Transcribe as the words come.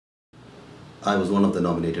I was one of the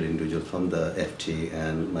nominated individuals from the FT,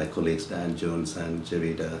 and my colleagues Dan Jones and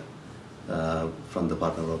Javida from the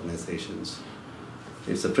partner organizations.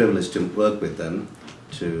 It's a privilege to work with them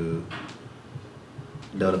to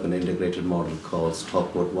develop an integrated model called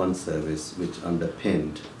Stockport One Service, which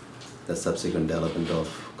underpinned the subsequent development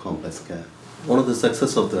of complex care. One of the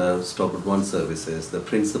success of the Stockport One Service is the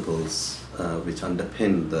principles which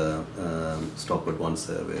underpin the Stockport One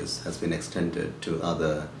Service has been extended to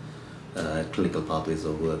other clinical pathways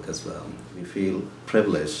of work as well. We feel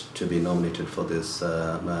privileged to be nominated for this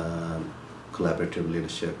Collaborative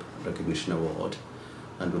Leadership Recognition Award,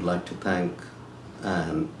 and would like to thank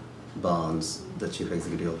Anne Barnes, the Chief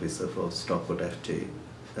Executive Officer for Stockport FT,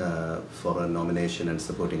 for a nomination and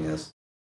supporting us.